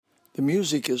The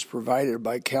music is provided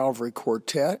by Calvary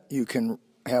Quartet. You can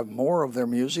have more of their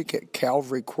music at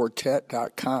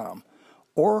calvaryquartet.com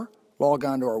or log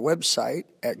on to our website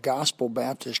at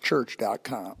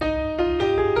gospelbaptistchurch.com.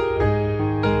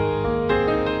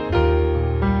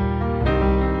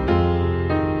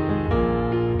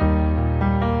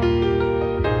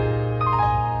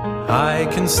 I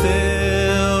can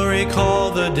still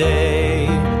recall the day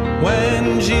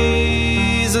when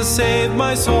Jesus saved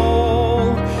my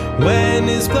soul, when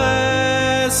His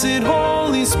blessed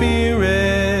Holy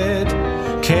Spirit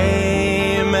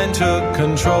came and took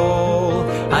control.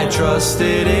 I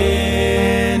trusted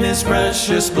in His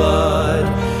precious blood,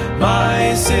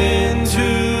 my sin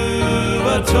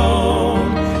to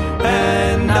atone,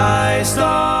 and I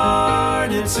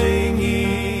started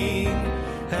singing.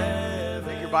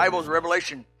 Bibles,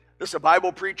 Revelation. This is a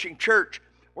Bible preaching church.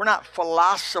 We're not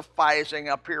philosophizing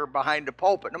up here behind the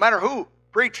pulpit, no matter who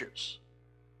preaches.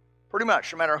 Pretty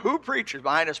much, no matter who preaches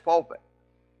behind this pulpit.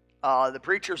 The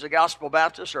preachers of Gospel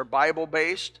Baptist are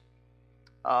Bible-based,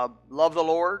 love the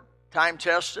Lord,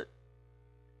 time-tested,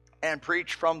 and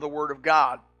preach from the Word of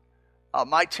God.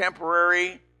 My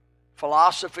temporary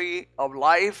philosophy of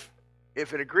life,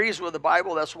 if it agrees with the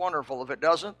Bible, that's wonderful. If it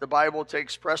doesn't, the Bible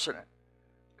takes precedent.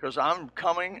 Because I'm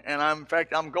coming, and I'm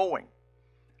going.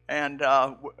 And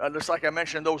just like I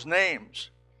mentioned, those names,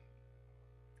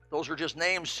 those are just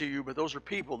names to you, but those are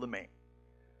people to me.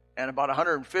 And about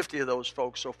 150 of those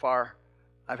folks so far,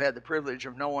 I've had the privilege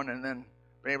of knowing and then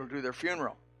been able to do their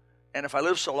funeral. And if I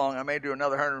live so long, I may do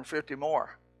another 150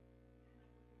 more.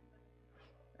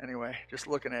 Anyway, just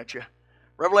looking at you.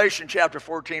 Revelation chapter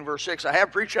 14, verse 6. I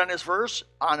have preached on this verse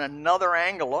on another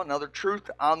angle, another truth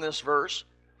on this verse.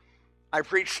 I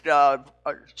preached a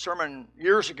sermon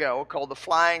years ago called The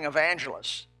Flying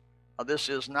Evangelist. This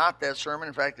is not that sermon.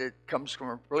 In fact, it comes from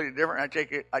a completely different.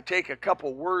 I take a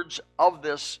couple words of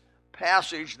this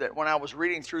passage that when I was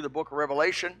reading through the book of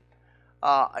Revelation,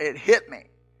 it hit me.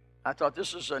 I thought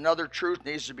this is another truth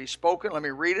needs to be spoken. Let me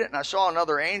read it. And I saw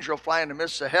another angel fly in the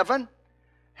midst of heaven,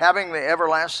 having the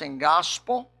everlasting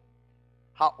gospel.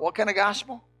 What kind of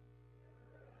gospel?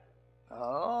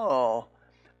 Oh,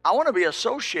 I want to be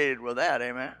associated with that,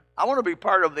 amen. I want to be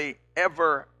part of the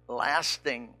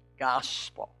everlasting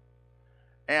gospel.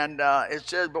 And it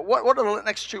says, but what are the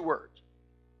next two words?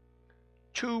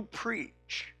 To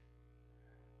preach.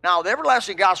 Now, the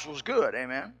everlasting gospel is good,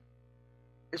 amen.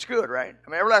 It's good, right? I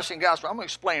mean, everlasting gospel, I'm going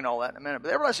to explain all that in a minute, but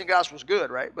the everlasting gospel is good,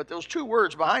 right? But those two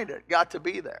words behind it got to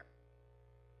be there.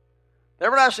 The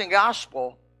everlasting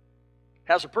gospel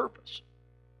has a purpose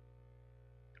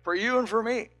for you and for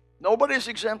me. Nobody's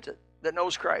exempted that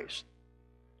knows Christ.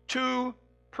 To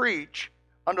preach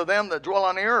unto them that dwell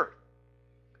on the earth.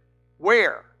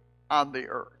 Where on the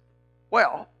earth?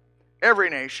 Well, every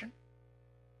nation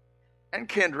and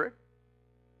kindred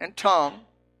and tongue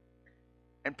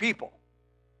and people.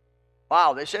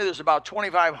 Wow, they say there's about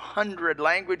 2,500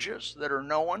 languages that are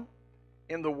known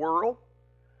in the world.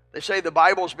 They say the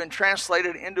Bible's been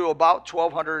translated into about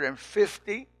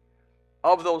 1,250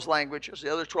 of those languages.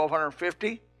 The other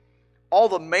 1,250, all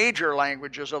the major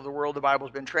languages of the world, the Bible's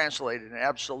been translated in,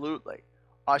 absolutely.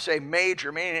 I say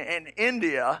major, meaning in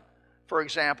India, for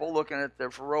example, looking at the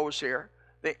Faroes here,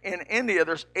 in India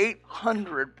there's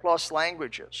 800 plus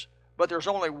languages, but there's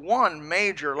only one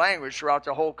major language throughout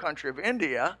the whole country of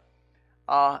India,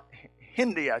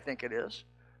 Hindi, I think it is.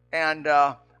 And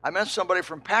I met somebody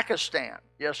from Pakistan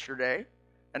yesterday,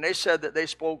 and they said that they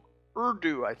spoke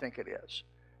Urdu, I think it is.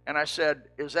 And I said,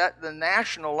 is that the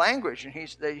national language? And he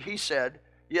said,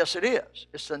 yes, it is.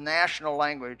 It's the national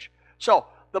language. So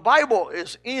the Bible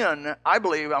is in, I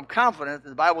believe, I'm confident that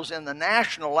the Bible's in the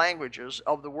national languages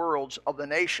of the worlds of the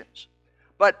nations.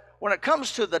 But when it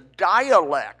comes to the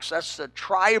dialects, that's the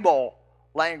tribal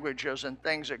languages and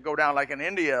things that go down, like in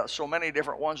India, so many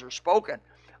different ones are spoken.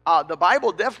 The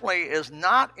Bible definitely is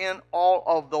not in all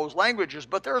of those languages,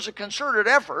 but there's a concerted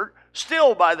effort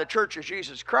still by the Church of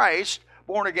Jesus Christ,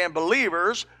 born-again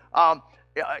believers,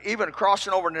 even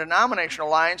crossing over denominational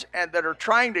lines, and that are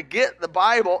trying to get the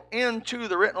Bible into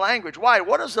the written language. Why?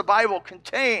 What does the Bible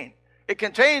contain? It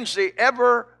contains the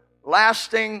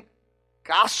everlasting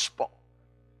gospel.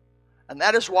 And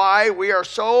that is why we're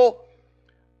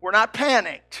not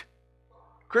panicked.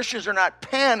 Christians are not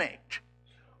panicked,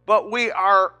 but we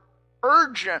are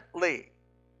urgently,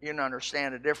 you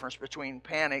understand the difference between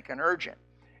panic and urgent.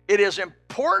 It is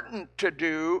important to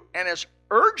do, and it's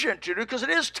urgent to do, because it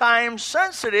is time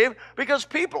sensitive, because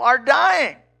people are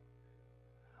dying.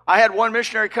 I had one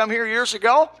missionary come here years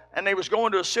ago, and they was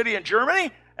going to a city in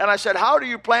Germany, and I said, how do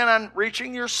you plan on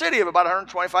reaching your city of about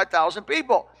 125,000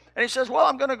 people? And he says, well,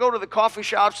 I'm going to go to the coffee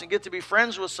shops and get to be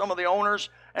friends with some of the owners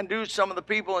and do some of the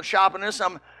people and shop and this.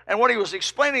 And what he was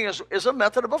explaining is a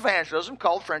method of evangelism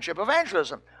called friendship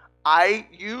evangelism. I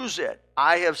use it.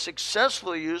 I have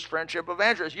successfully used friendship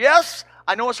evangelism. Yes,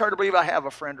 I know it's hard to believe I have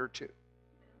a friend or two.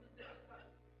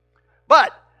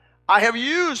 But I have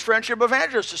used friendship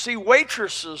evangelism to see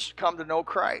waitresses come to know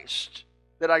Christ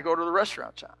that I go to the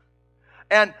restaurants on.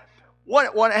 And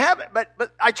what happened,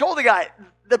 but I told the guy,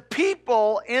 the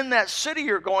people in that city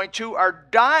you're going to are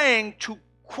dying too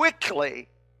quickly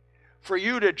for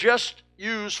you to just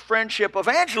use friendship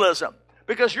evangelism,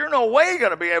 because you're no way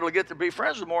going to be able to get to be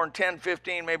friends with more than 10,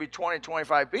 15, maybe 20,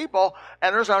 25 people,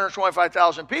 and there's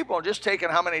 125,000 people, and just taking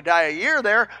how many die a year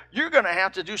there, you're going to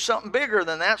have to do something bigger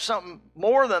than that, something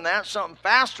more than that, something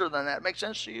faster than that. Make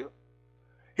sense to you?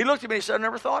 He looked at me and he said, I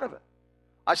never thought of it.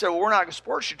 I said, well, we're not going to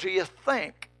support you till you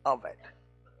think of it.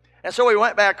 And so he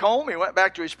went back home. He went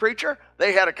back to his preacher.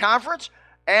 They had a conference,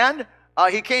 and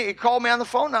he called me on the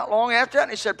phone not long after that,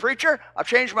 and he said, preacher, I've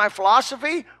changed my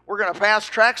philosophy. We're going to pass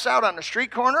tracts out on the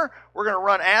street corner. We're going to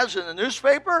run ads in the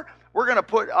newspaper. We're going to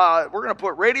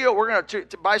put radio. We're going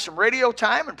to buy some radio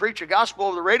time and preach the gospel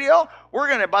over the radio. We're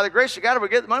going to, by the grace of God, if we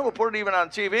get the money, we'll put it even on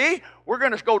TV. We're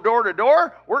going to go door to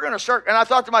door. We're going to start. And I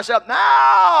thought to myself,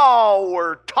 now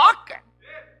we're talking.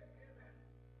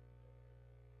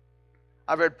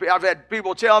 I've had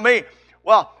people tell me,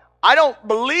 well, I don't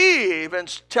believe in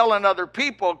telling other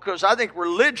people because I think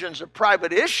religion's a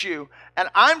private issue, and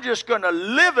I'm just going to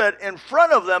live it in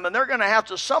front of them, and they're going to have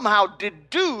to somehow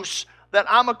deduce that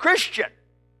I'm a Christian.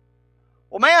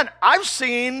 Well, man, I've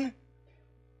seen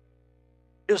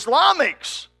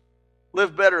Islamics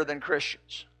live better than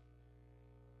Christians.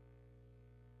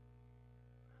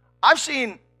 I've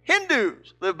seen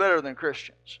Hindus live better than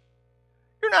Christians.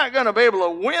 You're not going to be able to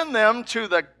win them to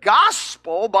the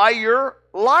gospel by your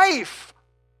life.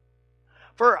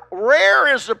 For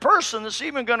rare is the person that's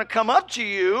even going to come up to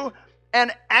you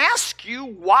and ask you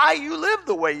why you live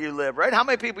the way you live, right? How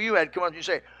many people you had come up to you and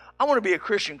say, I want to be a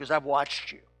Christian because I've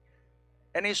watched you?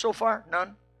 Any so far?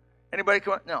 None? Anybody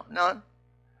come up? No, none.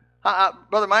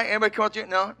 Brother Mike, anybody come up to you?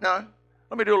 No, none.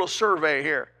 Let me do a little survey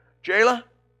here. Jayla?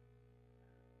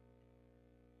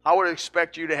 I would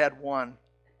expect you to have one.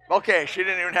 Okay, she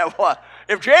didn't even have one.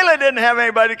 If Jayla didn't have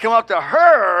anybody come up to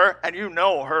her, and you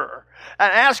know her,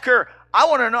 and ask her, I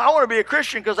want to be a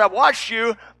Christian because I've watched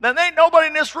you, then ain't nobody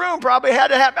in this room probably had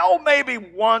to have, maybe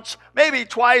once, maybe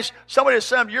twice, somebody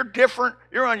said, you're different,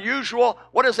 you're unusual,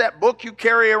 what is that book you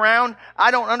carry around?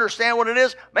 I don't understand what it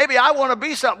is. Maybe I want to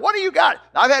be something. What do you got?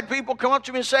 I've had people come up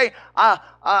to me and say,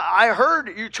 I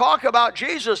heard you talk about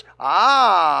Jesus.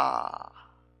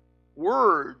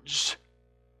 Words.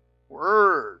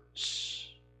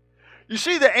 You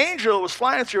see, the angel that was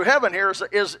flying through heaven here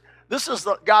is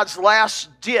God's last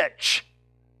ditch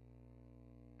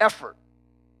effort.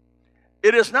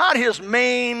 It is not his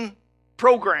main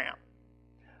program.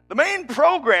 The main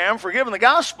program for giving the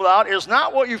gospel out is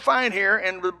not what you find here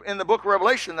in the book of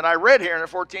Revelation that I read here in the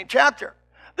 14th chapter.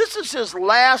 This is his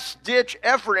last ditch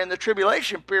effort in the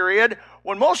tribulation period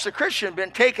when most of the Christians have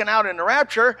been taken out in the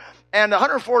rapture, and the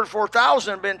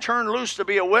 144,000 have been turned loose to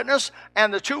be a witness,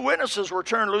 and the two witnesses were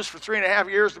turned loose for 3.5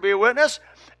 years to be a witness.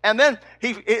 And then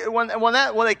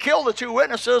when they kill the two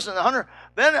witnesses and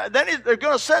they're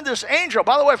going to send this angel.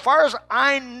 By the way, as far as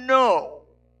I know,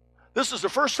 this is the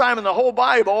first time in the whole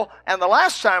Bible and the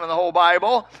last time in the whole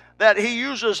Bible that he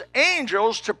uses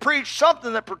angels to preach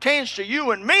something that pertains to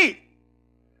you and me.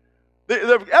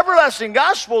 The everlasting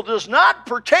gospel does not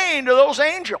pertain to those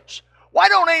angels. Why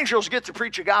don't angels get to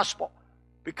preach a gospel?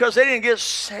 Because they didn't get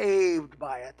saved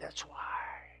by it, that's why.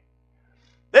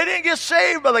 They didn't get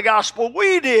saved by the gospel.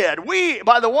 We did. We,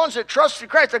 by the ones that trusted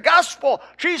Christ. The gospel,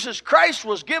 Jesus Christ,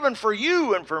 was given for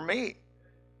you and for me.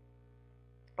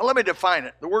 Well, let me define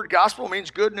it. The word gospel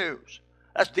means good news.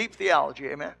 That's deep theology,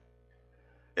 amen?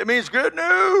 It means good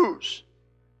news.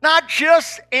 Not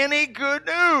just any good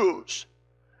news,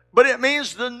 but it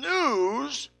means the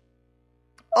news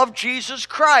of Jesus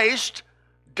Christ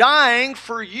dying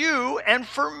for you and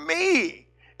for me.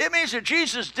 It means that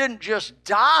Jesus didn't just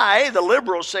die. The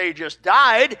liberals say he just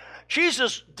died.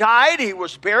 Jesus died, he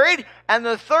was buried, and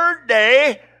the third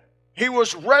day he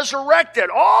was resurrected.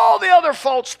 All the other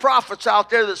false prophets out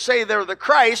there that say they're the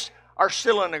Christ are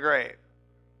still in the grave.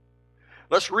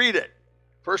 Let's read it.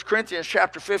 1 Corinthians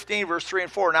chapter 15, verse 3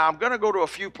 and 4. Now, I'm going to go to a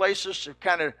few places to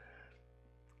kind of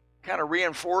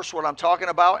reinforce what I'm talking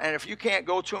about. And if you can't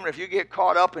go to them, if you get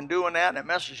caught up in doing that and it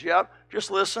messes you up, just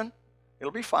listen.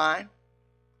 It'll be fine.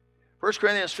 1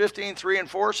 Corinthians 15, 3 and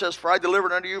 4 says, For I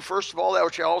delivered unto you first of all that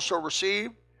which I also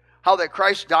received, how that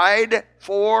Christ died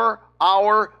for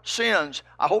our sins.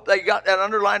 I hope that you got that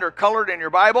underlined or colored in your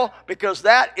Bible, because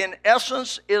that in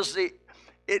essence is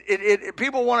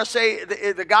people want to say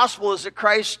the gospel is that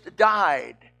Christ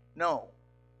died. No.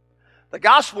 The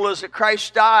gospel is that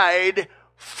Christ died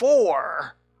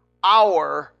for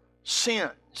our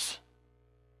sins,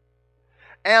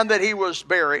 and that he was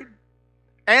buried,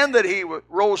 and that he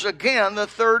rose again the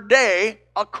third day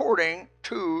according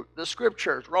to the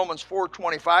Scriptures. Romans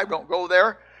 4:25, don't go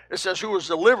there. It says, who was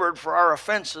delivered for our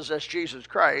offenses, that's Jesus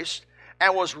Christ,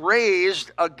 and was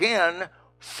raised again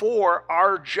for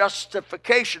our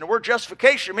justification. The word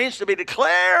justification means to be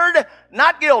declared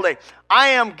not guilty. I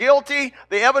am guilty.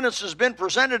 The evidence has been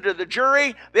presented to the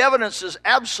jury. The evidence is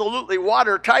absolutely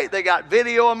watertight. They got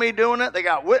video of me doing it. They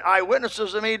got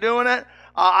eyewitnesses of me doing it.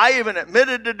 I even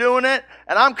admitted to doing it.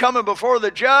 And I'm coming before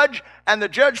the judge, and the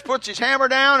judge puts his hammer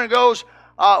down and goes,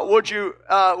 I'm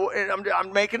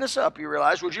making this up, you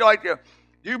realize. Do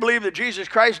you believe that Jesus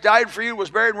Christ died for you, was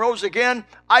buried, and rose again?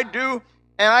 I do,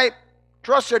 and I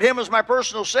trusted him as my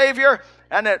personal Savior.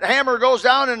 And that hammer goes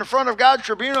down in the front of God's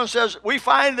tribunal and says, we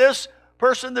find this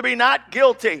person to be not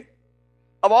guilty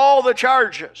of all the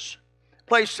charges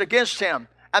placed against him.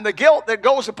 And the guilt that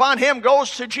goes upon him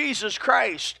goes to Jesus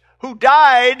Christ, who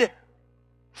died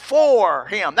for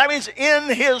him. That means in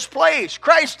his place.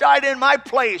 Christ died in my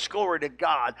place. Glory to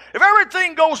God. If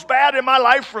everything goes bad in my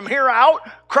life from here out,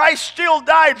 Christ still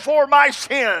died for my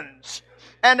sins.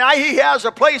 And he has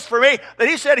a place for me that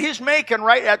he said he's making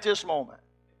right at this moment.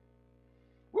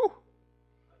 Woo.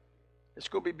 It's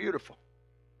going to be beautiful.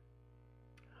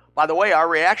 By the way, our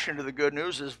reaction to the good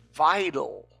news is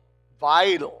vital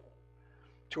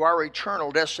to our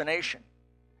eternal destination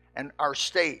and our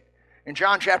state. In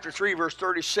John chapter 3, verse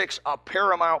 36, a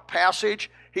paramount passage,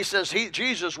 he says,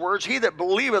 Jesus' words, he that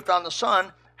believeth on the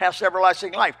Son has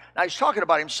everlasting life. Now he's talking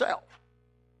about himself.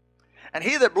 And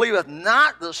he that believeth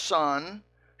not the Son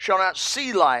shall not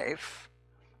see life,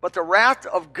 but the wrath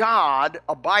of God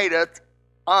abideth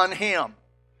on him.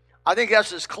 I think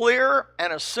that's as clear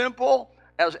and as simple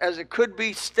as it could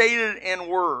be stated in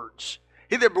words.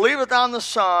 He that believeth on the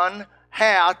Son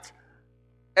hath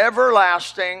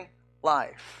everlasting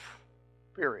life.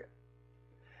 Period.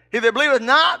 He that believeth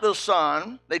not the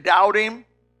Son, they doubt him.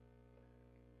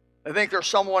 They think there's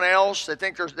someone else.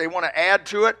 They want to add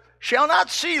to it. Shall not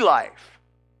see life,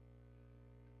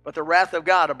 but the wrath of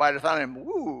God abideth on him.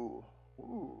 Ooh.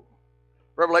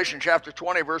 Revelation chapter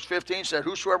 20, verse 15 said,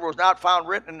 Whosoever was not found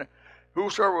written in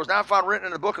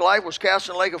the book of life was cast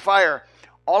in the lake of fire.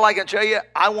 All I can tell you,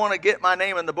 I want to get my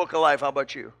name in the book of life. How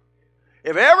about you?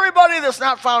 If everybody that's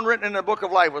not found written in the book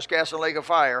of life was cast in the lake of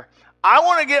fire, I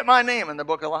want to get my name in the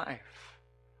book of life.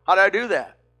 How do I do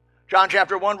that? John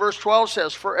chapter 1, verse 12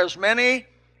 says, For as many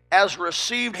as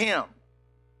received him,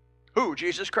 who?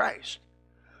 Jesus Christ.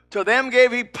 To them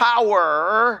gave he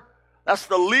power, that's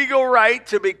the legal right,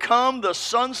 to become the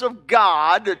sons of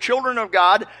God, the children of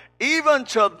God, even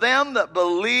to them that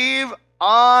believe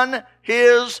on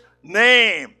his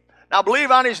name. Now,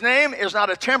 believe on his name is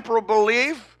not a temporal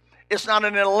belief. It's not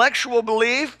an intellectual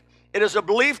belief. It is a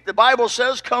belief, the Bible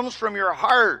says, comes from your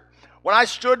heart. When I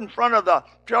stood in front of the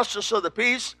justice of the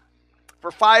peace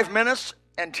for 5 minutes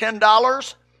and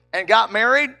 $10 and got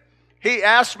married, he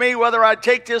asked me whether I'd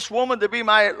take this woman to be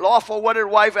my lawful wedded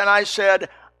wife, and I said,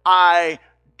 I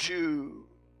do.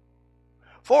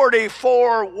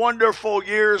 44 wonderful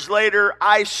years later,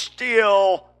 I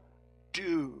still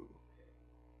do.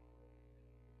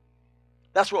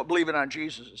 That's what believing on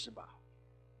Jesus is about.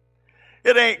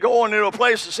 It ain't going into a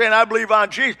place and saying, I believe on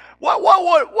Jesus.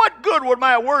 What good would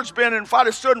my words been if I'd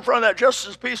have stood in front of that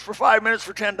justice peace for 5 minutes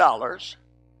for $10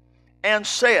 and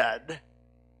said,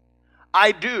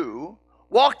 I do,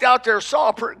 walked out there, saw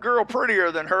a girl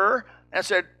prettier than her, and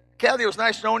said, Kathy, it was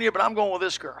nice knowing you, but I'm going with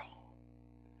this girl.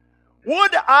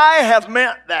 Would I have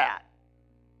meant that?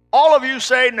 All of you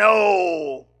say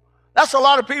no. That's a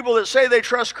lot of people that say they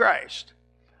trust Christ.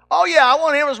 Oh yeah, I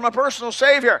want him as my personal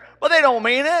Savior, but they don't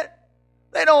mean it.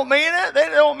 They don't mean it. They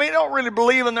don't really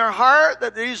believe in their heart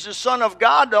that he's the Son of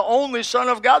God, the only Son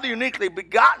of God, the uniquely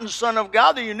begotten Son of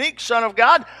God, the unique Son of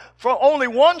God, for only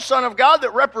one Son of God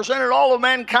that represented all of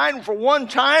mankind for one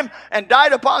time and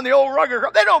died upon the old rugged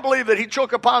cross. They don't believe that he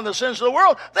took upon the sins of the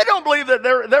world. They don't believe that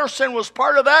their sin was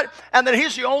part of that and that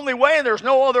he's the only way and there's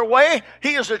no other way.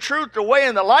 He is the truth, the way,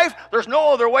 and the life. There's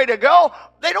no other way to go.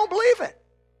 They don't believe it.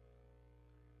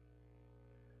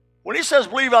 When he says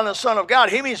believe on the Son of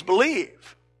God, he means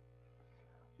believe.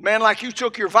 Man, like you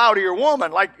took your vow to your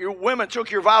woman, like your women took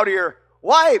your vow to your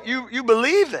wife, you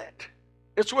believe it.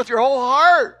 It's with your whole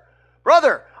heart.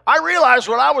 Brother, I realized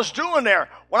what I was doing there.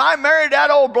 When I married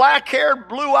that old black-haired,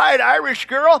 blue-eyed Irish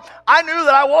girl, I knew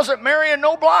that I wasn't marrying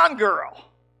no blonde girl.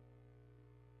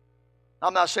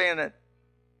 I'm not saying that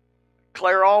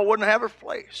Claire All wouldn't have her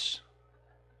place.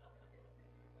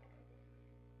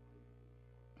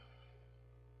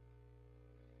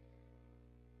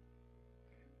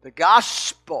 The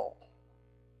gospel,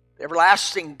 the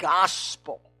everlasting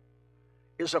gospel,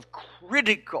 is of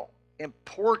critical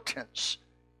importance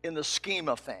in the scheme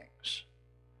of things.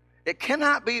 It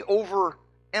cannot be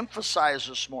overemphasized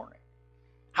this morning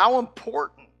how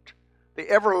important the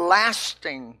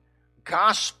everlasting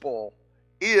gospel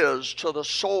is to the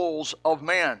souls of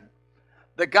men.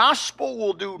 The gospel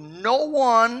will do no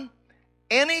one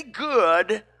any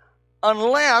good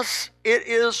unless it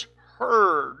is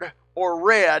heard or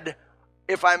read,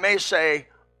 if I may say,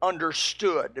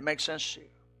 understood. It makes sense to you?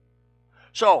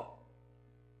 So,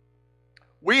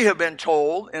 we have been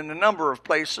told in a number of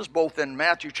places, both in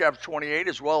Matthew chapter 28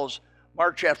 as well as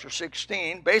Mark chapter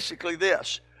 16, basically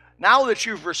this. Now that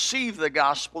you've received the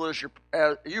gospel,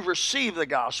 you've received the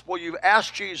gospel, you've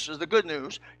asked Jesus, the good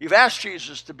news, you've asked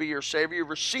Jesus to be your Savior, you've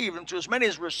received Him. To as many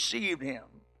as received Him,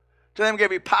 to them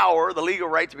gave He power, the legal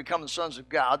right to become the sons of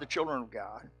God, the children of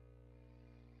God.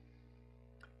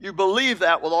 You believe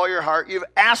that with all your heart. You've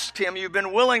asked Him. You've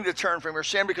been willing to turn from your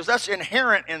sin, because that's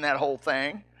inherent in that whole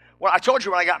thing. Well, I told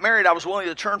you when I got married, I was willing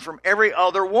to turn from every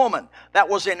other woman. That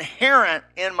was inherent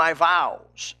in my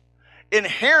vows.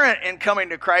 Inherent in coming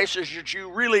to Christ is that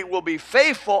you really will be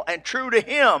faithful and true to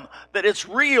Him, that it's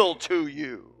real to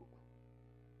you.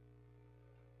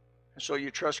 And so you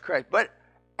trust Christ. But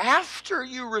after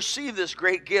you receive this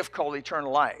great gift called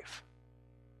eternal life,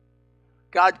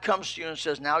 God comes to you and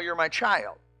says, now you're my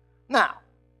child. Now,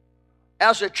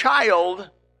 as a child,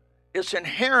 it's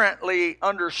inherently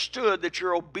understood that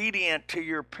you're obedient to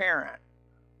your parent.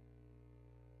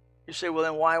 You say, well,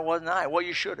 then why wasn't I? Well,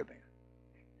 you should have been.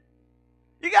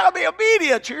 You got to be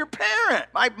obedient to your parent.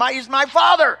 He's my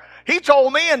father. He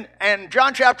told me in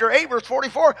John chapter 8, verse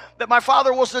 44, that my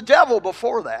father was the devil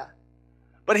before that.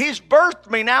 But He's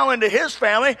birthed me now into His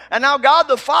family, and now God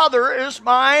the Father is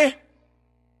my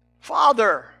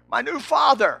Father, my new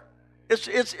Father.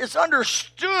 It's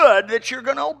understood that you're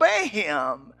going to obey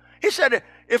Him. He said,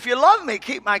 if you love me,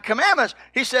 keep my commandments.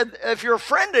 He said, if you're a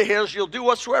friend of His, you'll do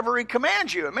whatsoever He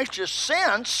commands you. It makes just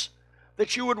sense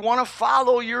that you would want to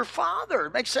follow your Father.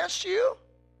 It makes sense to you?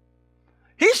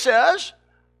 He says,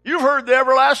 you've heard the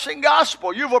everlasting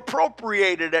gospel. You've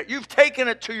appropriated it. You've taken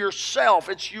it to yourself.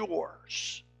 It's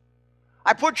yours.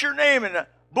 I put your name in a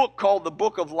book called the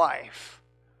Book of Life.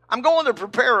 I'm going to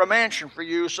prepare a mansion for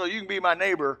you so you can be my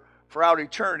neighbor throughout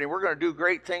eternity. We're going to do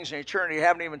great things in eternity. I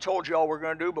haven't even told you all we're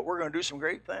going to do, but we're going to do some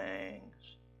great things.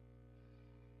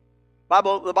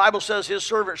 The Bible says His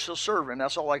servant shall serve Him.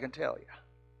 That's all I can tell you.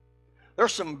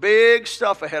 There's some big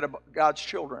stuff ahead of God's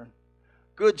children.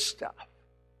 Good stuff.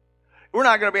 We're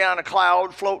not going to be on a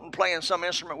cloud floating playing some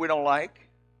instrument we don't like.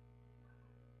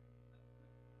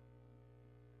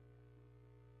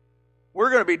 We're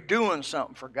going to be doing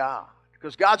something for God,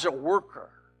 because God's a worker.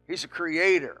 He's a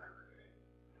creator.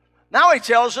 Now He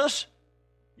tells us,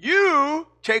 you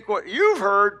take what you've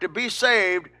heard to be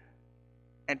saved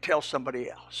and tell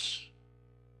somebody else.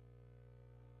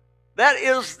 That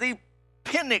is the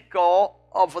pinnacle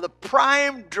of the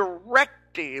prime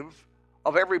directive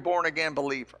of every born-again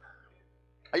believer.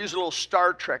 I use a little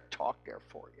Star Trek talk there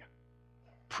for you.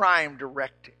 Prime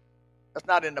directive. That's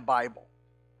not in the Bible.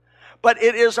 But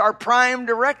it is our prime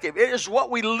directive. It is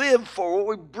what we live for, what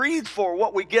we breathe for,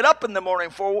 what we get up in the morning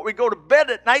for, what we go to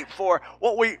bed at night for,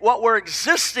 what we're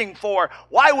existing for,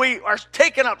 why we are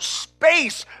taking up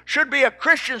space should be a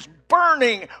Christian's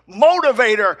burning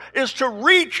motivator, is to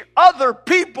reach other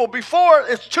people before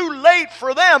it's too late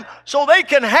for them so they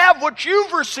can have what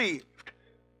you've received.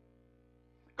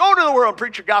 Go to the world and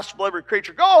preach the gospel to every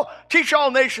creature. Go teach all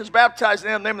nations, baptizing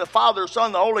them in the name of the Father, the Son,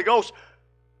 and the Holy Ghost.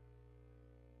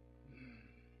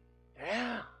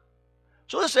 Yeah.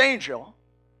 So this angel,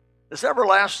 this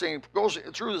everlasting, goes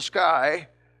through the sky,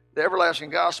 the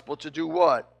everlasting gospel, to do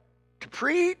what? To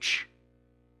preach.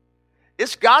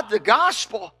 It's God, the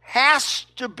gospel has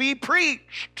to be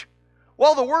preached.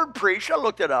 Well, the word preach, I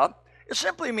looked it up, it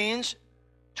simply means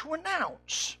to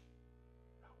announce.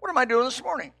 What am I doing this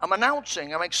morning? I'm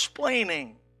announcing, I'm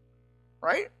explaining,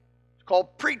 right? It's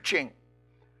called preaching.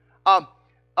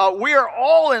 We are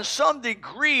all in some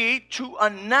degree to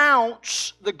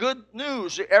announce the good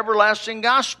news, the everlasting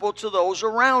gospel, to those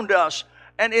around us.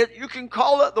 And you can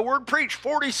call it the word preach.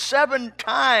 47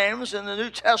 times in the New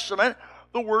Testament,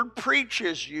 the word preach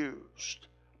is used.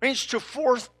 Means to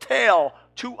foretell,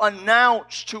 to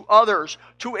announce to others,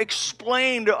 to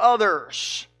explain to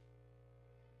others.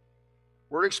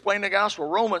 Word explain the gospel.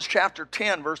 Romans chapter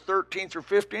 10, verse 13 through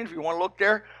 15, if you want to look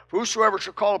there. For whosoever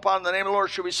shall call upon the name of the Lord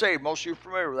shall be saved. Most of you are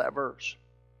familiar with that verse.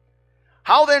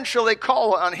 How then shall they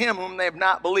call on him whom they have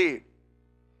not believed?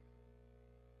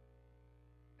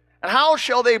 And how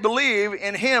shall they believe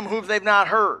in him whom they've not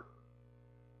heard?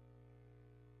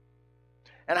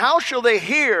 And how shall they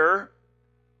hear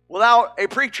without a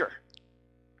preacher?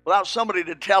 Without somebody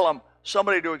to tell them,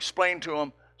 somebody to explain to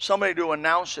them, somebody to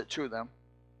announce it to them.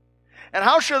 And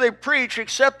how shall they preach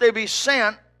except they be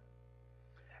sent?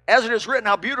 As it is written,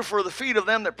 how beautiful are the feet of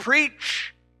them that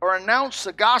preach or announce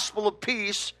the gospel of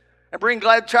peace and bring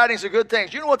glad tidings of good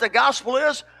things. You know what the gospel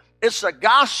is? It's the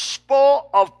gospel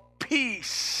of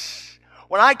peace.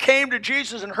 When I came to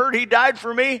Jesus and heard he died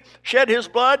for me, shed his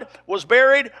blood, was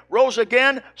buried, rose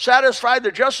again, satisfied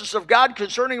the justice of God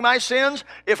concerning my sins,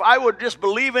 if I would just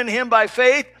believe in him by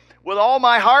faith with all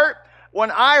my heart, when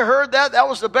I heard that, that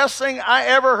was the best thing I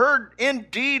ever heard.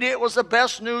 Indeed, it was the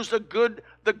best news, the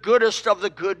goodest of the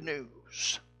good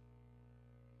news.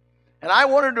 And I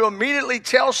wanted to immediately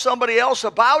tell somebody else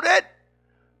about it,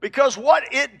 because what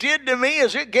it did to me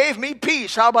is it gave me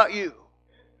peace. How about you?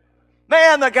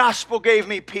 Man, the gospel gave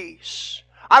me peace.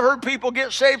 I've heard people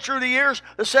get saved through the years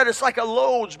that said it's like a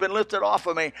load's been lifted off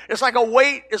of me. It's like a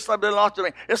weight it's been lifted of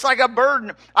me. It's like a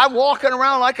burden. I'm walking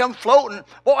around like I'm floating.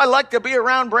 Boy, I like to be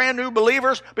around brand new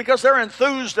believers because they're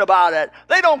enthused about it.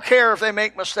 They don't care if they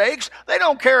make mistakes. They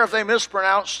don't care if they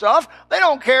mispronounce stuff. They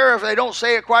don't care if they don't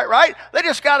say it quite right. They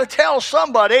just got to tell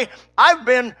somebody, I've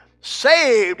been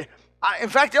saved. In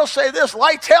fact, they'll say this,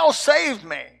 Lytel saved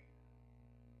me.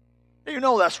 You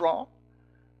know that's wrong.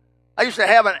 I used to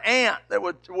have an aunt that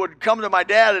would come to my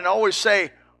dad and always say,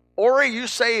 Ori, you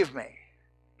saved me.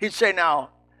 He'd say, now,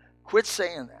 quit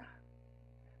saying that.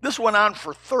 This went on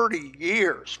for 30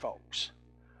 years, folks.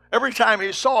 Every time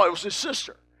he saw it was his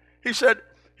sister. He said,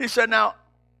 now,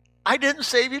 I didn't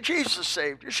save you, Jesus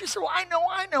saved you. She said, well,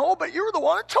 I know, but you were the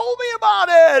one that told me about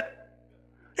it.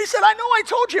 He said, I know I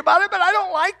told you about it, but I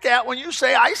don't like that when you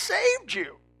say I saved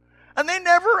you. And they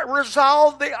never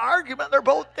resolved the argument. They're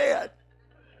both dead.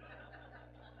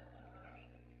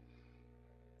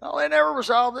 No, they never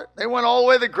resolved it. They went all the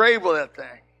way to the grave with that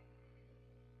thing.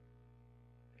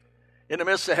 In the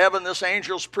midst of heaven, this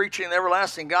angel's preaching the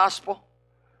everlasting gospel.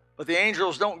 But the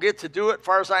angels don't get to do it. As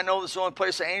far as I know, this is the only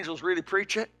place the angels really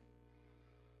preach it.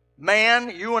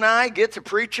 Man, you and I get to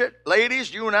preach it.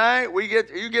 Ladies, you and I,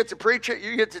 you get to preach it.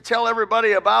 You get to tell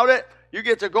everybody about it. You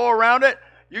get to go around it.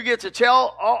 You get to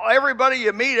tell everybody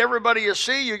you meet, everybody you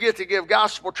see, you get to give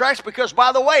gospel tracts. Because,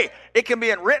 by the way, it can be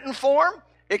in written form.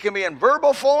 It can be in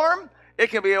verbal form. It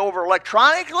can be over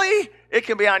electronically. It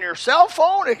can be on your cell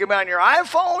phone. It can be on your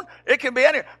iPhone. It can be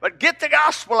anywhere. But get the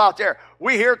gospel out there.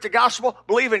 We here at the gospel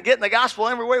believe in getting the gospel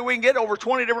every way we can get, over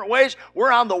 20 different ways.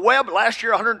 We're on the web. Last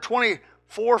year,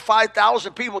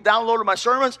 5,000 people downloaded my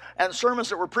sermons and sermons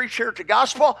that were preached here at the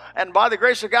gospel. And by the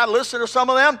grace of God, listen to some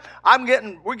of them.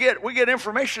 We get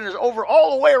information over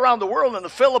all the way around the world, in the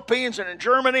Philippines and in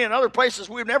Germany and other places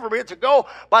we've never been to go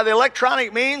by the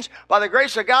electronic means. By the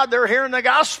grace of God, they're hearing the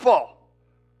gospel.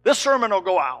 This sermon will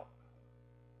go out.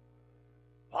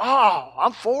 Oh,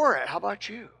 I'm for it. How about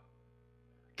you?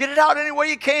 Get it out any way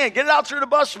you can. Get it out through the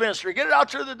bus ministry. Get it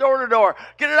out through the door-to-door.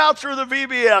 Get it out through the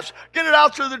VBS. Get it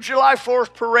out through the July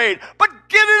 4th parade. But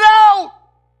get it out!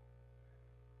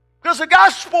 Because the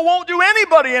gospel won't do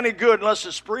anybody any good unless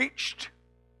it's preached.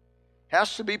 It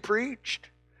has to be preached.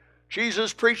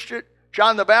 Jesus preached it.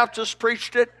 John the Baptist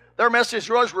preached it. Their message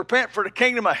was, repent, for the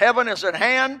kingdom of heaven is at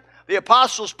hand. The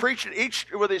apostles preached it, each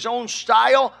with his own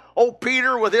style. Old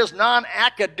Peter with his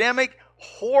non-academic,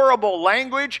 horrible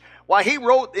language. Why, he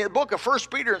wrote the book of 1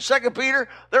 Peter and 2 Peter.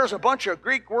 There's a bunch of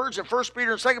Greek words in 1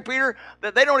 Peter and 2 Peter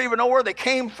that they don't even know where they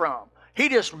came from. He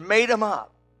just made them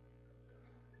up,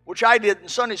 which I did in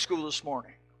Sunday school this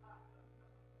morning.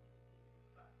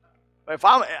 But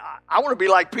I want to be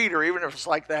like Peter, even if it's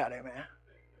like that, amen.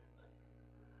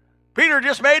 Peter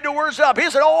just made the words up.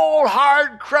 He's an old,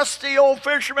 hard, crusty old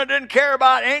fisherman, didn't care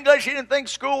about English. He didn't think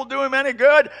school would do him any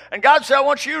good. And God said, I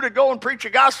want you to go and preach the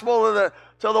gospel to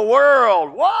the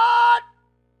world. What?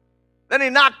 Then he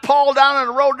knocked Paul down on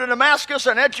the road to Damascus,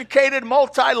 an educated,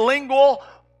 multilingual,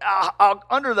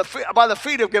 by the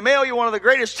feet of Gamaliel, one of the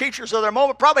greatest teachers of their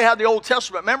moment. Probably had the Old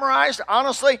Testament memorized,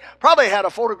 honestly. Probably had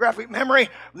a photographic memory.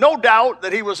 No doubt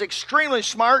that he was extremely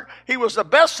smart. He was the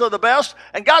best of the best.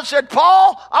 And God said,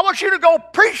 Paul, I want you to go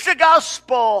preach the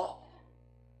gospel.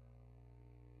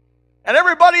 And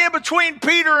everybody in between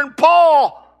Peter and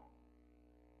Paul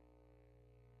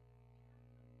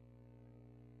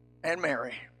and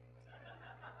Mary.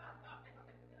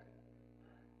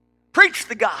 Preach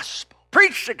the gospel.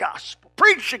 Preach the gospel.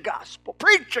 Preach the gospel.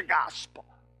 Preach the gospel.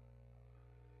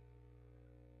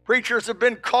 Preachers have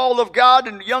been called of God,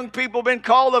 and young people have been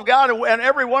called of God, and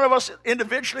every one of us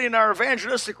individually in our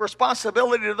evangelistic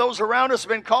responsibility to those around us have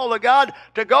been called of God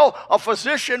to go. A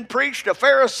physician preached, a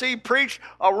Pharisee preached,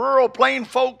 a rural plain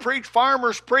folk preached,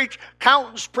 farmers preached,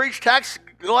 accountants preached, tax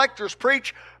collectors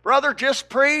preach. Brother, just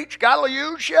preach. God will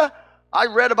use you. I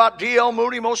read about D.L.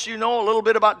 Moody. Most of you know a little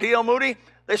bit about D.L. Moody.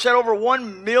 They said over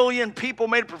 1 million people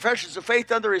made professions of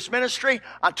faith under his ministry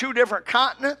on 2 different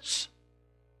continents.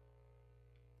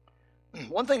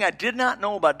 One thing I did not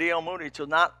know about D.L. Moody until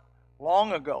not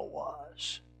long ago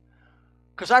was,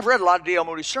 because I've read a lot of D.L.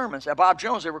 Moody's sermons. At Bob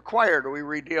Jones, they required we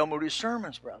read D.L. Moody's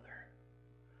sermons, brother.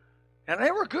 And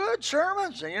they were good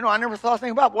sermons. And, I never thought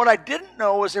anything about it. What I didn't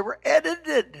know was they were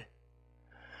edited.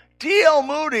 D.L.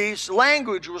 Moody's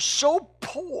language was so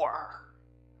poor,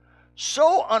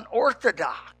 so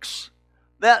unorthodox,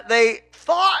 that they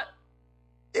thought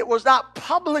it was not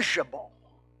publishable.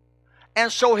 And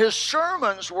so his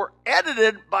sermons were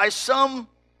edited by some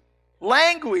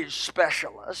language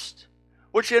specialist,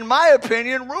 which in my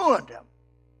opinion ruined him.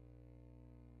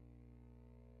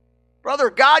 Brother,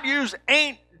 God used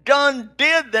ain't done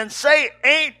did, then say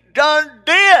ain't done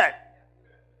did.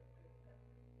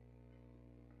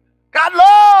 God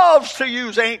loves to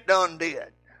use ain't done did.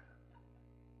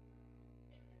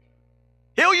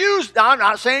 He'll use, I'm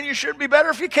not saying you shouldn't be better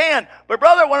if you can, but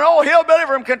brother, when an old hillbilly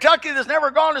from Kentucky that's never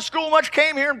gone to school much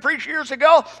came here and preached years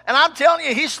ago, and I'm telling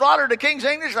you, he slaughtered the King's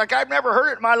English like I've never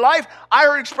heard it in my life. I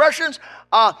heard expressions,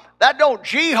 that don't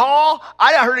gee-haw.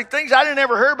 I heard things I didn't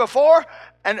ever heard before,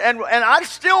 and I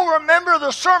still remember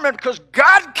the sermon because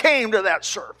God came to that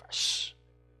service.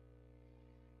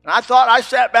 And I thought I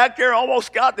sat back there and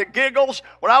almost got the giggles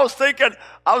when I was thinking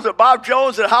I was at Bob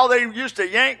Jones and how they used to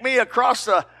yank me across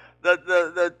the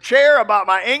chair about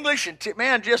my English and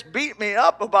man just beat me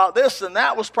up about this and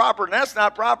that was proper and that's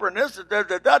not proper and this and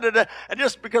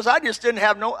just because I just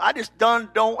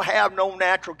don't have no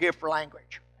natural gift for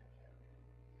language.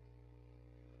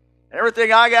 And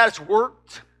everything I got is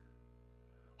worked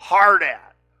hard at.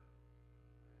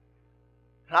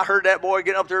 And I heard that boy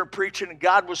getting up there and preaching, and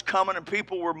God was coming, and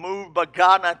people were moved by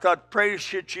God. And I thought,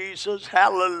 praise you, Jesus.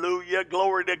 Hallelujah.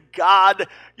 Glory to God.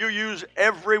 You use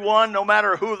everyone, no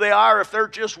matter who they are, if they're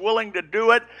just willing to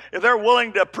do it. If they're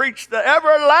willing to preach the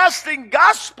everlasting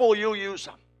gospel, you'll use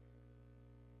them.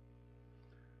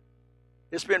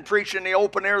 It's been preached in the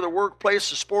open air, the workplace,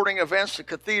 the sporting events, the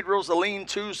cathedrals, the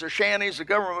lean-tos, the shanties, the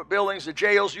government buildings, the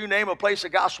jails. You name a place, the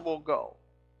gospel will go.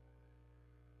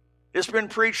 It's been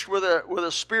preached with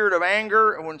a spirit of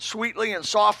anger, and when sweetly and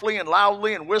softly and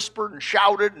loudly and whispered and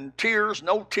shouted, and tears,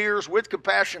 no tears, with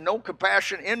compassion, no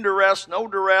compassion, in duress, no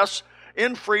duress,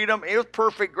 in freedom, with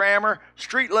perfect grammar,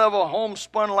 street level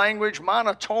homespun language,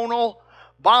 monotonal,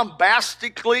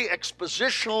 bombastically,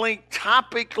 expositionally,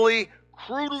 topically,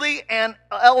 crudely, and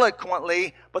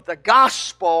eloquently, but the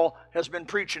gospel has been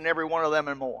preached in every one of them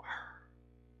and more.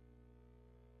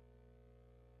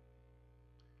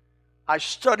 I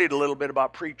studied a little bit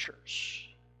about preachers.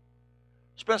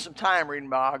 Spent some time reading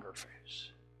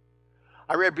biographies.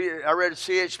 I read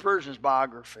C.H. Spurgeon's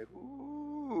biography.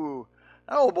 Ooh,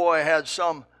 that old boy had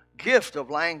some gift of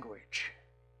language.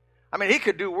 I mean, he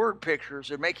could do word pictures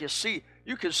that make you see.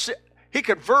 He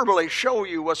could verbally show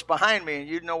you what's behind me, and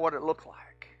you'd know what it looked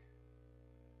like.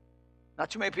 Not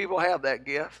too many people have that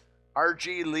gift.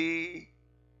 R.G. Lee,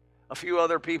 a few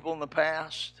other people in the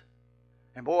past.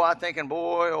 And boy, I'm thinking,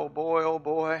 boy, oh boy, oh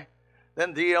boy.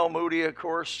 Then D.L. Moody, of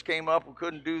course, came up and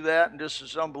couldn't do that, and this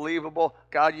is unbelievable.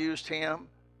 God used him.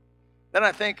 Then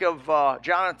I think of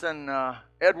Jonathan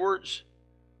Edwards,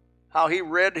 how he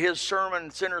read his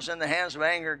sermon, Sinners in the Hands of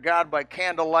Anger, God by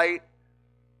Candlelight,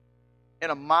 in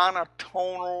a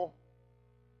monotonal,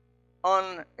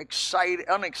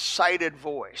 unexcited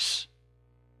voice.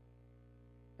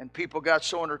 And people got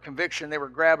so under conviction they were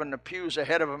grabbing the pews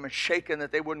ahead of them and shaking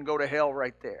that they wouldn't go to hell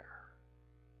right there.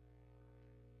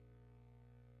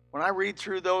 When I read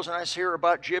through those and I hear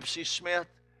about Gypsy Smith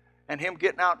and him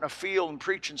getting out in the field and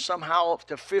preaching somehow up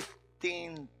to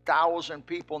 15,000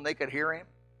 people and they could hear him,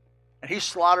 and he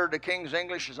slaughtered the King's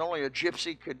English as only a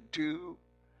gypsy could do.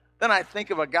 Then I think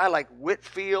of a guy like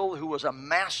Whitefield, who was a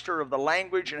master of the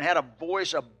language and had a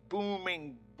voice, a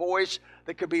booming voice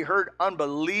that could be heard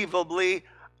unbelievably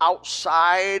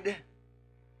outside.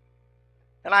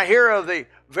 And I hear of the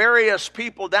various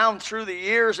people down through the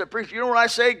years that preach. You know what I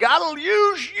say? God will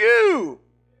use you.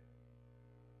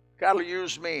 God will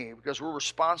use me because we're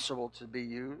responsible to be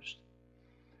used.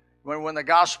 When the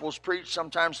gospel was preached,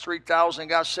 sometimes 3,000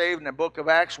 got saved. In the book of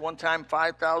Acts, one time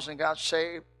 5,000 got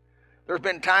saved. There's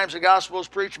been times the gospel was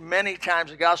preached, many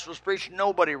times the gospel was preached,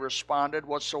 nobody responded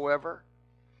whatsoever.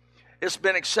 It's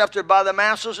been accepted by the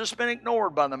masses, it's been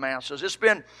ignored by the masses. It's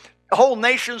been, whole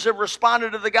nations have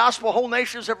responded to the gospel, whole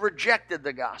nations have rejected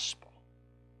the gospel.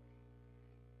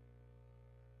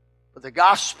 But the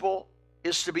gospel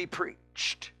is to be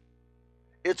preached.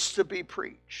 It's to be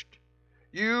preached.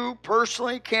 You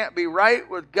personally can't be right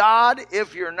with God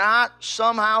if you're not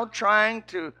somehow trying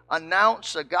to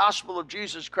announce the gospel of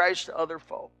Jesus Christ to other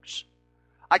folks.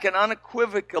 I can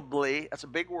unequivocally, that's a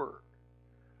big word,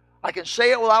 I can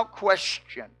say it without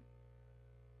question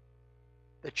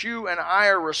that you and I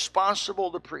are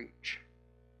responsible to preach,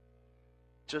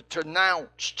 to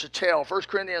announce, to tell. 1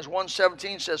 Corinthians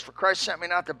 1:17 says, "For Christ sent me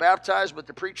not to baptize, but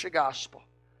to preach the gospel.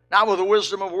 Not with the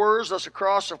wisdom of words, lest the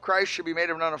cross of Christ should be made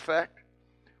of none effect.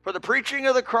 For the preaching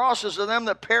of the cross is to them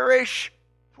that perish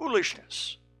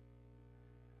foolishness.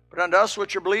 But unto us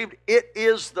which are believed, it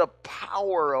is the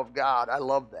power of God." I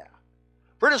love that.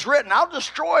 "For it is written, I'll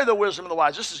destroy the wisdom of the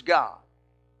wise." This is God.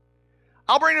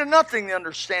 "I'll bring to nothing the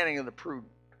understanding of the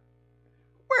prudent."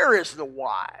 Where is the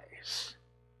wise?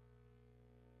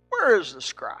 Where is the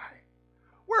scribe?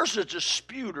 Where's the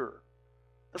disputer,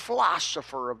 the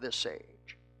philosopher of this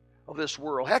age, of this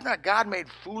world? Hath not God made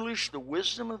foolish the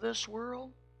wisdom of this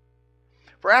world?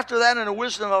 For after that, in the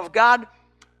wisdom of God,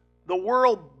 the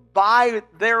world by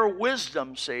their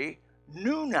wisdom, see,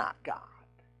 knew not God.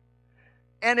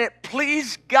 And it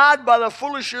pleased God by the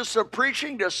foolishness of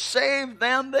preaching to save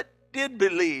them that did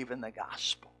believe in the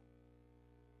gospel.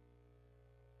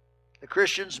 The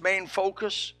Christian's main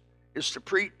focus is to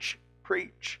preach,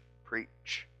 preach,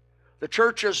 preach. The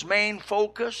church's main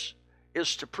focus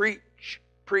is to preach,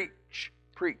 preach,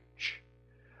 preach.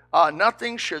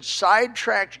 Nothing should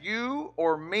sidetrack you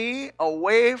or me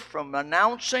away from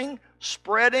announcing,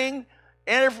 spreading,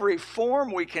 every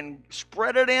form we can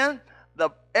spread it in,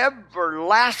 the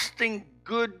everlasting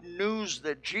good news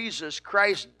that Jesus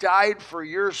Christ died for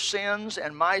your sins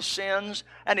and my sins,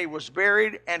 and He was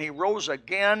buried and He rose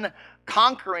again,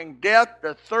 conquering death.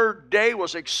 The third day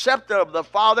was accepted of the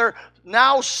Father,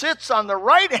 now sits on the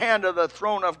right hand of the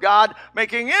throne of God,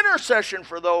 making intercession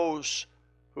for those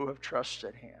who have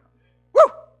trusted Him.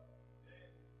 Woo!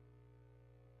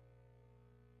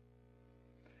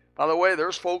 By the way,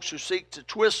 there's folks who seek to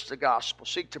twist the gospel,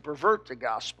 seek to pervert the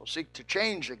gospel, seek to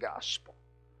change the gospel.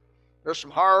 There's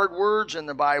some hard words in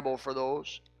the Bible for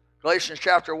those. Galatians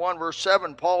chapter 1, verse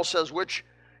 7, Paul says, which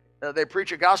they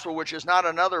preach a gospel which is not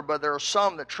another, but there are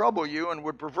some that trouble you and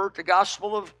would pervert the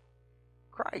gospel of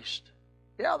Christ.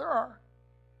 Yeah, there are.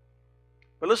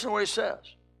 But listen to what he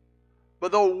says.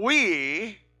 But though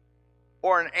we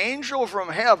or an angel from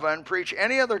heaven preach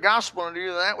any other gospel unto you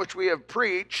than that which we have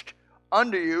preached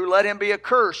unto you, let him be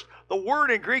accursed. The word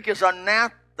in Greek is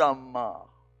anathema.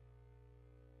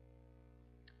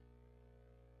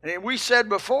 And we said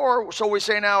before, so we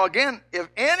say now again, if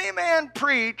any man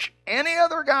preach any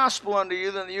other gospel unto you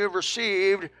than you have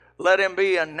received, let him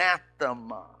be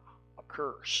anathema,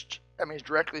 accursed. That means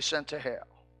directly sent to hell.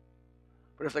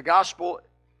 But if the gospel,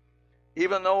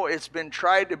 even though it's been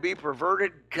tried to be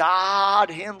perverted, God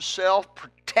Himself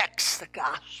protects the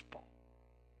gospel.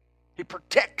 He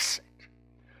protects it.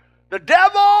 The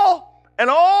devil and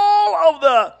all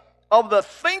of the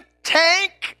think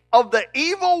tank of the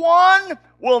evil one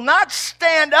will not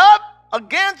stand up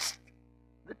against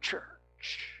the church.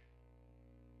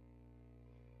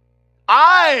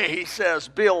 I, he says,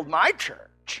 build my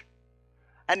church.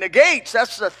 And the gates,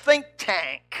 that's the think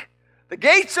tank. The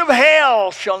gates of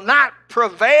hell shall not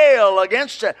prevail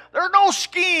against it. There's no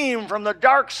scheme from the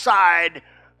dark side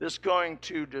that's going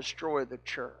to destroy the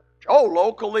church. Oh,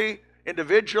 locally,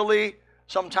 individually,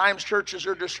 sometimes churches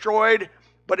are destroyed,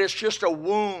 but it's just a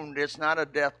wound. It's not a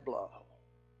death blow.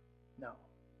 No.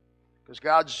 Because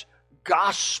God's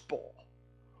gospel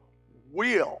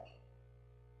will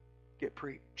get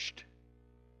preached.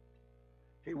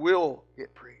 He will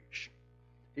get preached.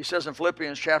 He says in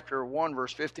Philippians chapter 1,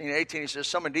 verse 15 and 18, he says,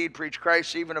 some indeed preach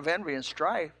Christ even of envy and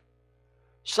strife.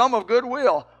 Some of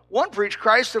goodwill. One preach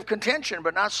Christ of contention,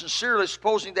 but not sincerely,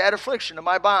 supposing to add affliction to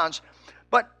my bonds.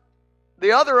 But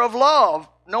the other of love,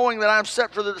 knowing that I am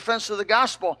set for the defense of the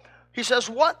gospel. He says,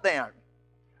 what then?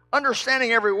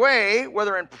 Understanding every way,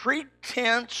 whether in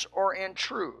pretense or in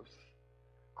truth,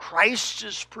 Christ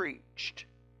is preached.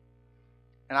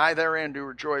 And I therein do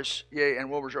rejoice, yea, and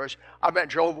will rejoice. I met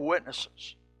Jehovah's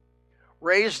Witnesses,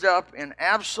 raised up in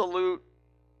absolute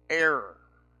error.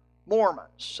 Mormons,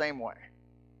 same way,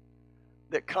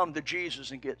 that come to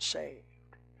Jesus and get saved.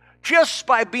 just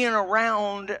by being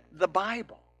around the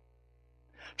Bible.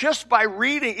 Just by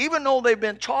reading, even though they've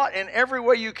been taught in every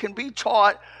way you can be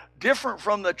taught, different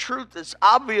from the truth that's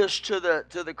obvious to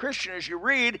the Christian as you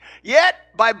read, yet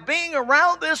by being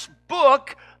around this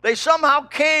book, they somehow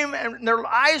came and their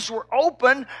eyes were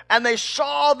open and they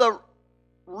saw the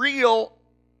real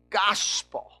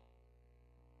gospel.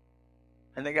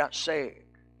 And they got saved.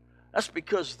 That's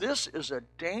because this is a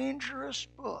dangerous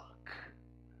book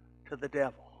to the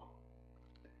devil.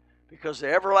 Because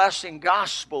the everlasting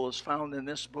gospel is found in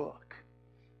this book.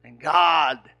 And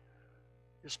God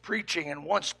is preaching and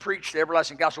once preached the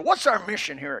everlasting gospel. What's our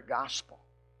mission here at Gospel?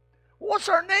 What's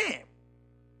our name?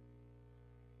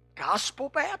 Gospel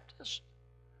Baptist.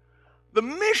 The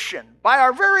mission, by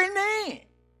our very name,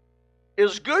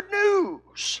 is good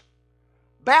news.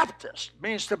 Baptist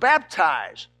means to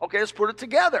baptize. Okay, let's put it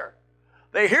together.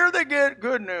 They hear they get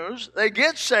good news. They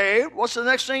get saved. What's the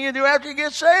next thing you do after you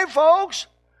get saved, folks?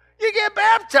 You get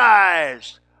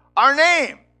baptized. Our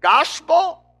name,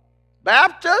 Gospel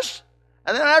Baptist.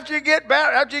 And then after you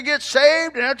get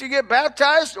saved and after you get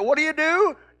baptized, what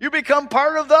do? You become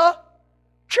part of the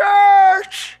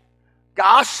church.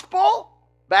 Gospel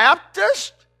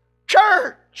Baptist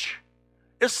Church.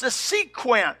 It's the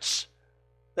sequence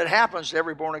that happens to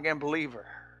every born-again believer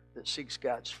that seeks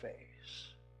God's face.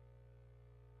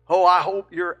 Oh, I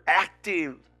hope you're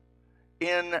active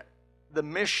in the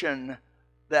mission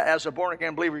that as a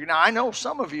born-again believer. Now, I know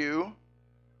some of you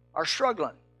are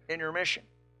struggling in your mission.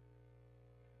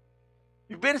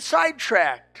 You've been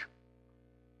sidetracked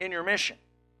in your mission.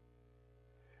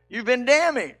 You've been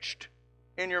damaged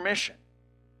in your mission.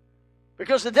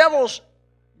 Because the devil's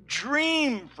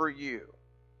dream for you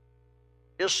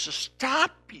is to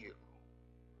stop you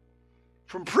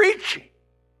from preaching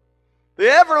the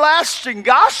everlasting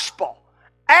gospel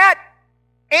at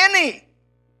any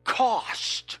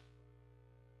cost.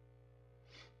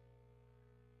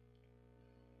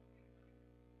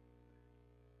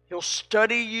 He'll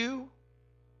study you.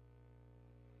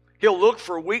 He'll look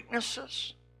for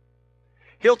weaknesses.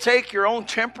 He'll take your own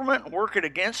temperament and work it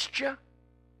against you.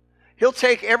 He'll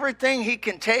take everything he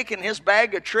can take in his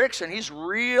bag of tricks, and he's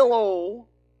real old,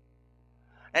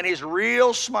 and he's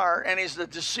real smart, and he's the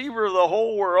deceiver of the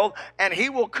whole world, and he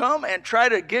will come and try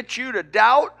to get you to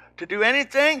doubt, to do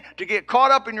anything, to get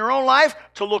caught up in your own life,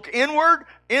 to look inward,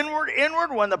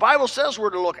 when the Bible says we're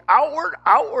to look outward.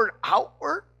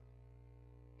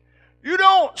 You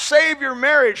don't save your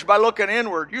marriage by looking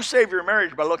inward. You save your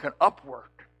marriage by looking upward.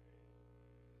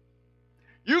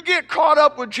 You get caught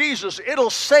up with Jesus,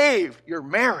 it'll save your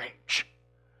marriage.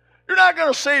 You're not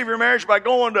going to save your marriage by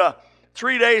going to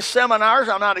 3-day seminars.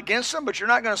 I'm not against them, but you're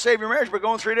not going to save your marriage by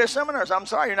going 3-day seminars. I'm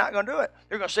sorry, you're not going to do it.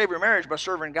 You're going to save your marriage by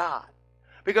serving God.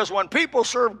 Because when people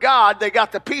serve God, they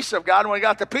got the peace of God. And when they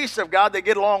got the peace of God, they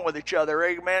get along with each other.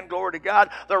 Amen. Glory to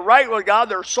God. They're right with God.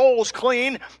 Their soul's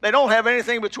clean. They don't have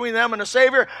anything between them and the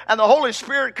Savior. And the Holy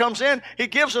Spirit comes in. He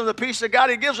gives them the peace of God.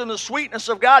 He gives them the sweetness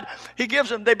of God. He gives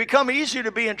them, they become easy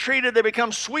to be entreated. They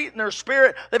become sweet in their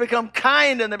spirit. They become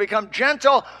kind and they become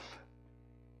gentle.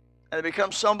 And they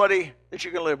become somebody that you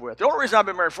can live with. The only reason I've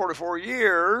been married 44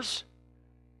 years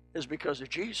is because of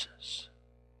Jesus.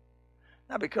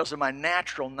 Not because of my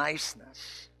natural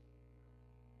niceness.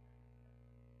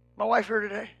 My wife here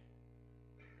today?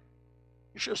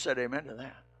 You should have said amen to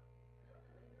that.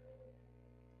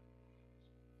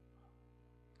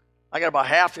 I got about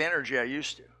half the energy I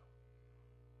used to.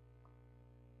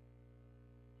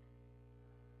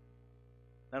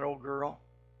 That old girl.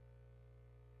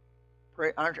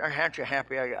 Pray, aren't you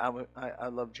happy I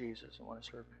love Jesus and want to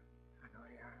serve him? I know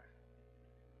you are.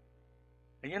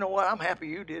 And you know what? I'm happy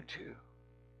you did too.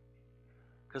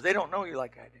 Because they don't know you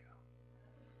like I do.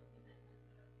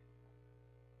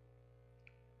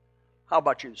 How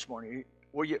about you this morning?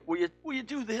 Will you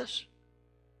do this?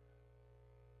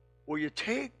 Will you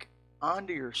take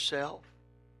onto yourself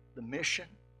the mission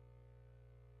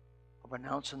of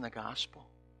announcing the gospel?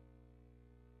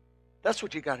 That's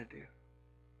what you got to do.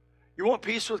 You want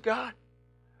peace with God?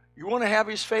 You want to have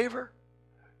his favor?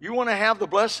 You want to have the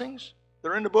blessings that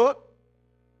are in the book?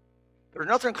 There's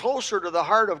nothing closer to the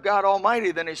heart of God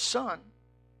Almighty than his Son,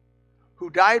 who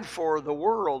died for the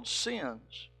world's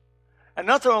sins. And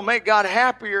nothing will make God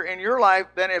happier in your life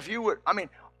than if you would,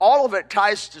 all of it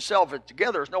ties to self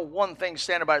together. There's no one thing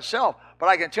standing by itself. But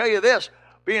I can tell you this,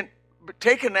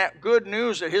 taking that good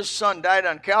news that his Son died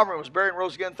on Calvary, was buried and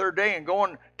rose again the third day, and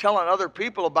going telling other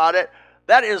people about it,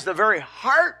 that is the very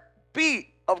heartbeat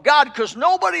of God, because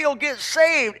nobody will get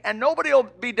saved and nobody will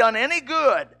be done any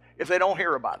good if they don't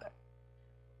hear about it.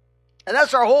 And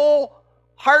that's our whole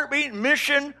heartbeat,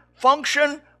 mission,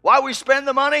 function, why we spend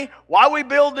the money, why we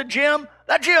build the gym.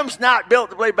 That gym's not built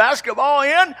to play basketball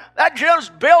in. That gym's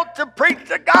built to preach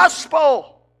the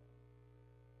gospel.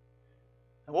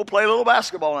 And we'll play a little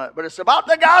basketball in it, but it's about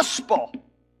the gospel.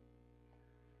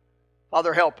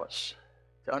 Father, help us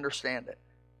to understand it.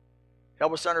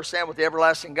 Help us to understand what the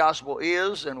everlasting gospel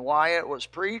is and why it was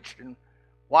preached and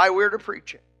why we're to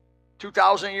preach it.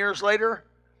 2,000 years later,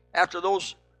 after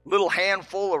those little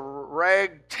handful of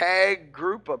ragtag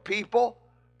group of people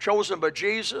chosen by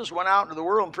Jesus went out into the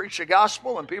world and preached the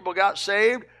gospel and people got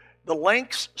saved, the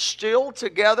links still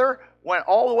together went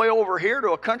all the way over here to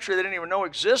a country they didn't even know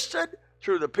existed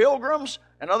through the Pilgrims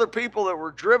and other people that were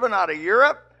driven out of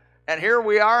Europe. And here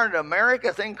we are in America,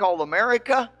 a thing called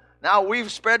America. Now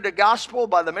we've spread the gospel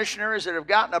by the missionaries that have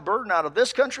gotten a burden out of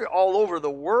this country all over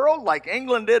the world, like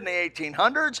England did in the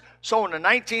 1800s. So in the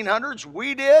 1900s,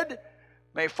 we did.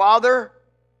 May, Father,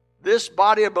 this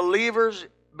body of believers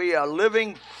be a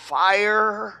living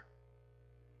fire.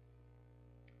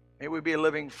 May we be a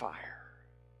living fire.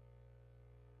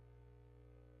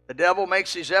 The devil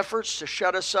makes these efforts to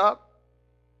shut us up,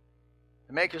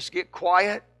 to make us get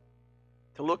quiet,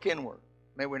 to look inward.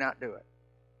 May we not do it.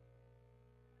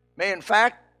 May, in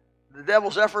fact, the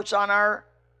devil's efforts on our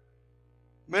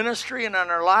ministry and on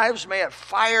our lives, may it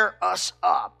fire us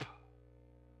up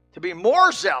to be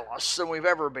more zealous than we've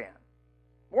ever been.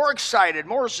 More excited,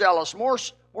 more zealous, more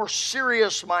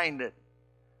serious-minded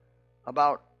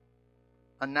about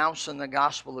announcing the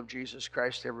gospel of Jesus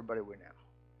Christ to everybody we know.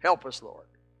 Help us, Lord.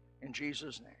 In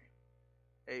Jesus' name,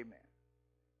 amen.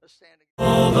 Let's stand again.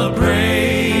 All the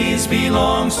praise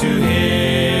belongs to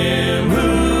Him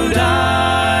who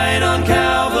died on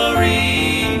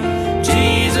Calvary.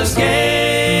 Jesus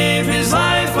gave His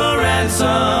life a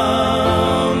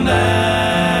ransom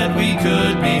that we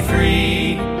could be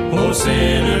free. O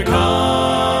sinner,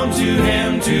 come to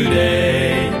Him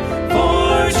today,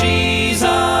 for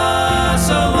Jesus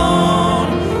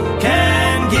alone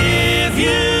can give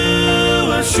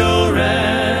you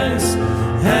assurance.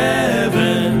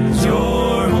 Heaven's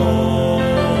your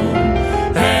home.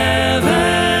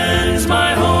 Heaven's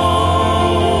my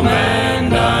home,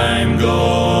 and I'm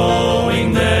going.